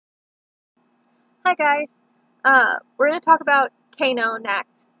Hi guys, we're going to talk about Kano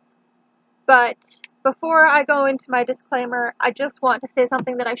next, but before I go into my disclaimer, I just want to say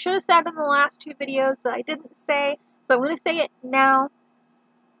something that I should have said in the last two videos that I didn't say, so I'm going to say it now,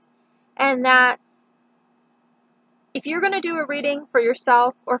 and that's, if you're going to do a reading for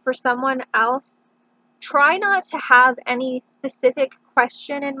yourself or for someone else, try not to have any specific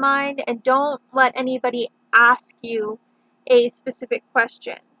question in mind, and don't let anybody ask you a specific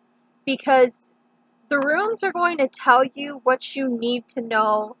question, because the runes are going to tell you what you need to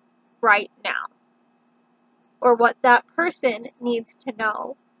know right now, or what that person needs to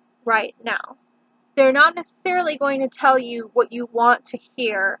know right now. They're not necessarily going to tell you what you want to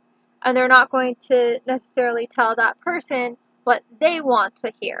hear, and they're not going to necessarily tell that person what they want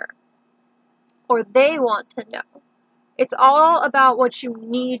to hear, or they want to know. It's all about what you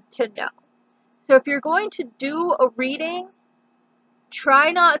need to know. So if you're going to do a reading,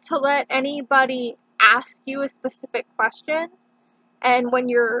 try not to let anybody ask you a specific question, and when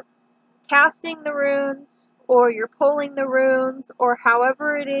you're casting the runes, or you're pulling the runes, or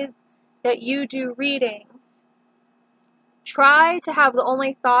however it is that you do readings, try to have the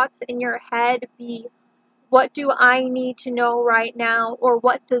only thoughts in your head be, what do I need to know right now, or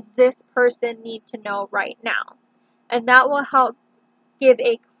what does this person need to know right now? And that will help give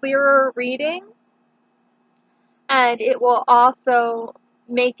a clearer reading, and it will also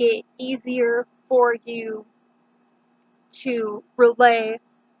make it easier for you to relay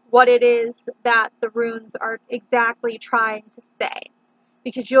what it is that the runes are exactly trying to say,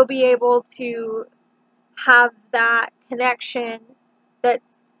 because you'll be able to have that connection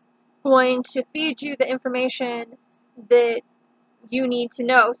that's going to feed you the information that you need to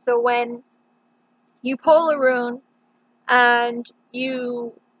know. So when you pull a rune and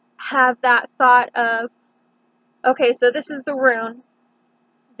you have that thought of, okay, so this is the rune,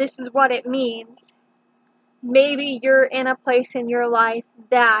 this is what it means, maybe you're in a place in your life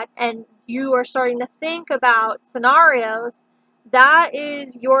that, and you are starting to think about scenarios, that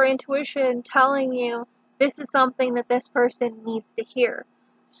is your intuition telling you this is something that this person needs to hear.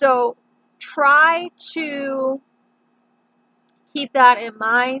 So try to keep that in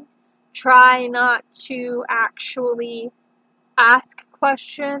mind. Try not to actually ask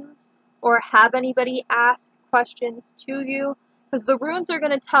questions or have anybody ask questions to you, because the runes are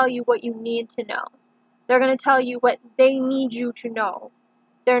going to tell you what you need to know. They're going to tell you what they need you to know.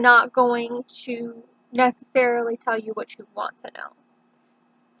 They're not going to necessarily tell you what you want to know.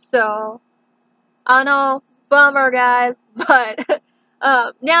 So, I know, bummer guys, but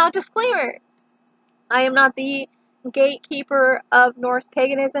now disclaimer, I am not the gatekeeper of Norse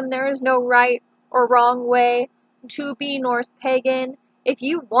paganism. There is no right or wrong way to be Norse pagan. If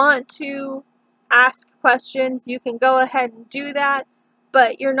you want to ask questions, you can go ahead and do that,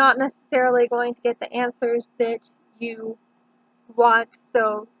 but you're not necessarily going to get the answers that you want,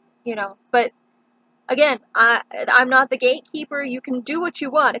 so, but again, I'm not the gatekeeper. You can do what you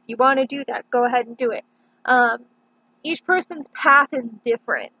want. If you want to do that, go ahead and do it. Each person's path is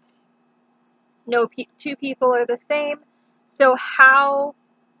different. No two people are the same, so how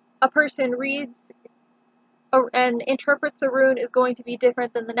a person reads and interprets a rune is going to be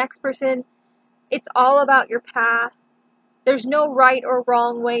different than the next person. It's all about your path. There's no right or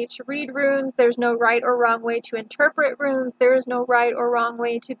wrong way to read runes. There's no right or wrong way to interpret runes. There is no right or wrong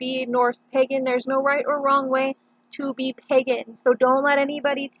way to be Norse pagan. There's no right or wrong way to be pagan. So don't let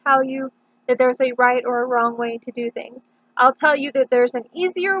anybody tell you that there's a right or a wrong way to do things. I'll tell you that there's an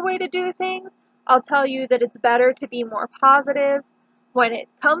easier way to do things. I'll tell you that it's better to be more positive when it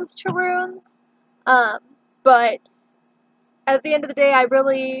comes to runes. But at the end of the day, I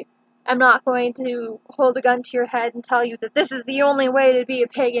really am not going to hold a gun to your head and tell you that this is the only way to be a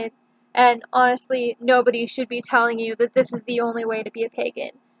pagan. And honestly, nobody should be telling you that this is the only way to be a pagan.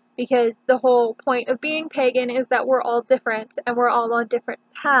 Because the whole point of being pagan is that we're all different, and we're all on different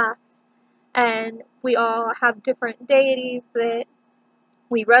paths. And we all have different deities that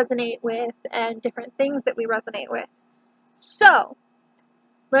we resonate with, and different things that we resonate with. So,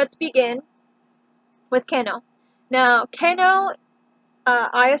 let's begin with Kano. Now, Kano,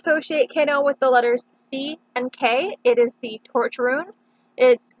 I associate Kano with the letters C and K. It is the torch rune.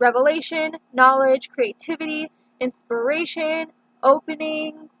 It's revelation, knowledge, creativity, inspiration,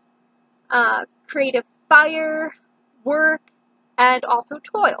 openings, creative fire, work, and also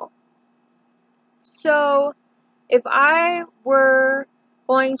toil. So, if I were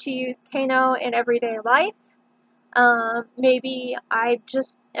going to use Kano in everyday life, maybe I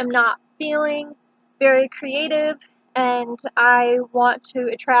just am not feeling very creative and I want to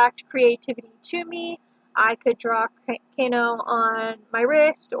attract creativity to me, I could draw Kano on my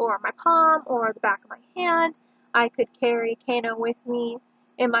wrist or my palm or the back of my hand. I could carry Kano with me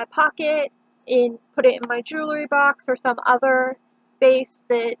in my pocket, put it in my jewelry box or some other space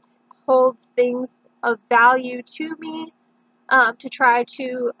that holds things of value to me, to try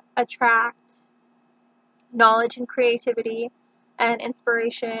to attract knowledge and creativity and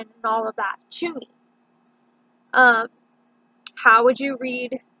inspiration and all of that to me. How would you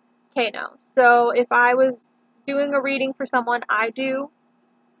read Kano? So if I was doing a reading for someone, I do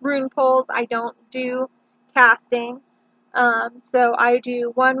rune pulls. I don't do casting. So I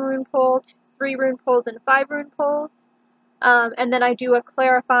do 1 rune pull, 3 rune pulls, and 5 rune pulls. And then I do a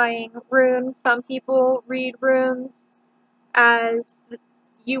clarifying rune. Some people read runes as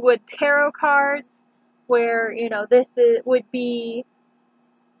you would tarot cards, where, this would be,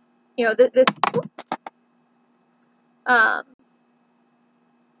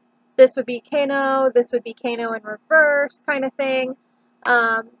 this would be Kano, this would be Kano in reverse, kind of thing.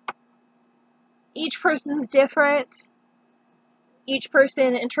 Each person's different. Each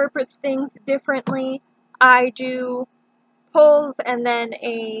person interprets things differently. I do pulls and then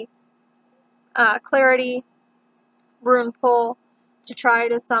a clarity rune pull to try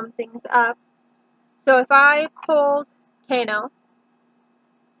to sum things up. So if I pulled Kano,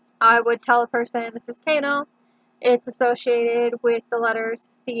 I would tell a person, this is Kano. It's associated with the letters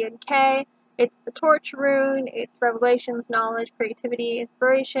C and K. It's the torch rune. It's revelations, knowledge, creativity,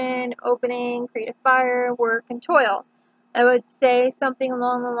 inspiration, opening, creative fire, work, and toil. I would say something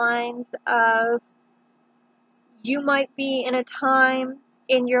along the lines of, you might be in a time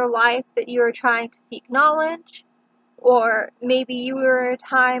in your life that you are trying to seek knowledge, or maybe you are in a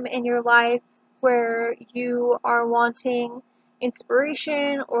time in your life where you are wanting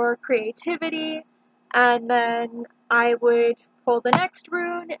inspiration or creativity, and then I would pull the next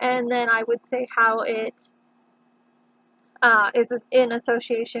rune, and then I would say how it is in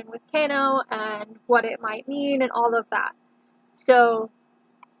association with Kano and what it might mean and all of that. So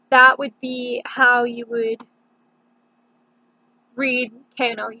that would be how you would read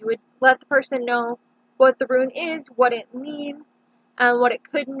Kano. You would let the person know what the rune is, what it means, and what it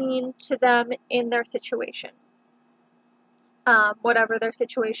could mean to them in their situation. Whatever their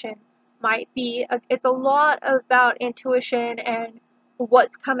situation might be. It's a lot about intuition and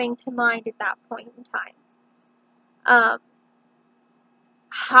what's coming to mind at that point in time.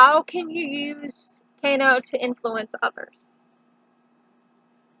 How can you use Kano to influence others?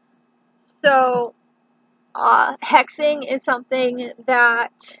 So, hexing is something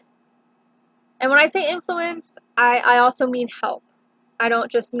that, and when I say influence, I also mean help. I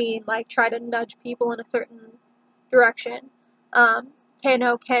don't just mean like try to nudge people in a certain direction.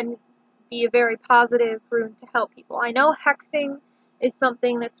 Kano can be a very positive rune to help people. I know hexing is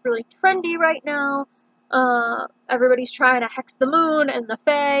something that's really trendy right now. Everybody's trying to hex the moon and the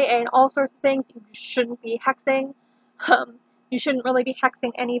fae and all sorts of things. You shouldn't be hexing. You shouldn't really be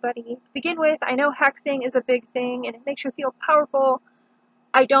hexing anybody to begin with. I know hexing is a big thing and it makes you feel powerful.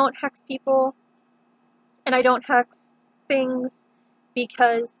 I don't hex people and I don't hex things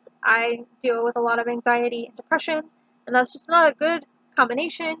because I deal with a lot of anxiety and depression, and that's just not a good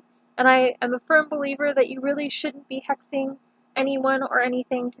combination. And I am a firm believer that you really shouldn't be hexing anyone or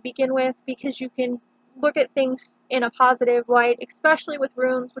anything to begin with, because you can look at things in a positive light, especially with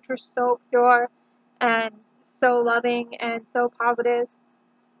runes, which are so pure and so loving and so positive.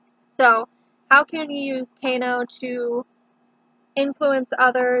 So how can you use Kano to influence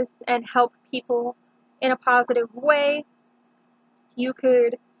others and help people in a positive way? You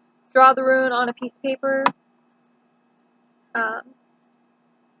could draw the rune on a piece of paper.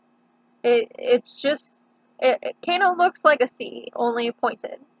 Kano looks like a C, only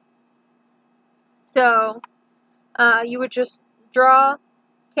pointed. So you would just draw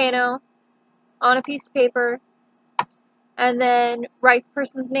Kano on a piece of paper and then write the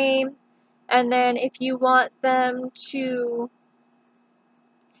person's name, and then if you want them to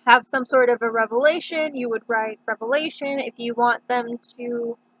have some sort of a revelation, you would write revelation. If you want them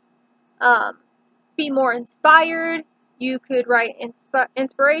to be more inspired, you could write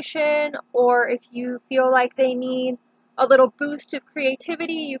inspiration, or if you feel like they need a little boost of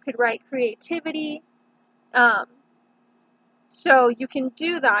creativity, you could write creativity. So you can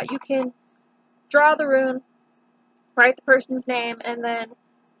do that. You can draw the rune, write the person's name, and then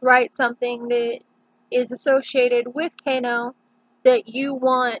write something that is associated with Kano that you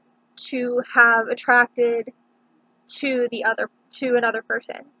want to have attracted to another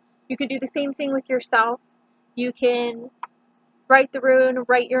person. You could do the same thing with yourself. You can write the rune,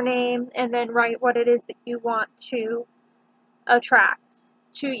 write your name, and then write what it is that you want to attract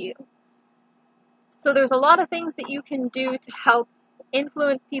to you. So there's a lot of things that you can do to help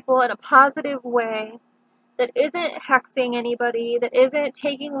influence people in a positive way that isn't hexing anybody, that isn't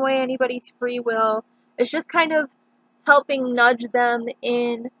taking away anybody's free will. It's just kind of helping nudge them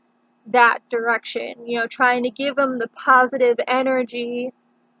in that direction, trying to give them the positive energy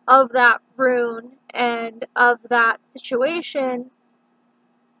of that rune and of that situation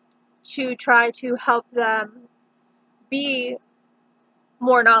to try to help them be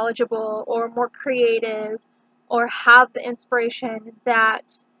more knowledgeable or more creative or have the inspiration that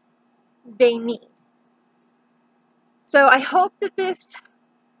they need. So I hope that this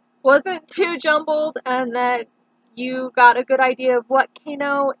wasn't too jumbled and that you got a good idea of what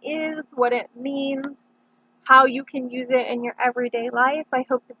Kano is, what it means, how you can use it in your everyday life. I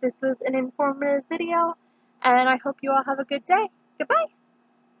hope that this was an informative video, and I hope you all have a good day. Goodbye.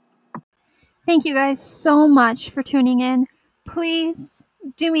 Thank you guys so much for tuning in. Please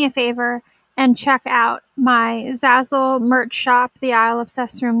do me a favor and check out my Zazzle merch shop, The Isle of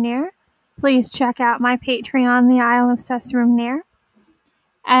Sessrumnir. Please check out my Patreon, The Isle of Sessrumnir,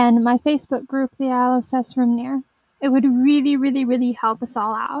 and my Facebook group, The Isle of Sessrumnir. It would really, really, really help us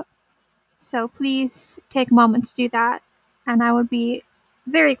all out. So please take a moment to do that, and I would be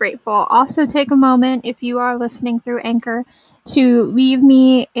very grateful. Also take a moment, if you are listening through Anchor, to leave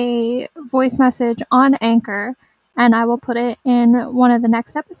me a voice message on Anchor, and I will put it in one of the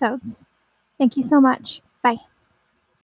next episodes. Thank you so much. Bye.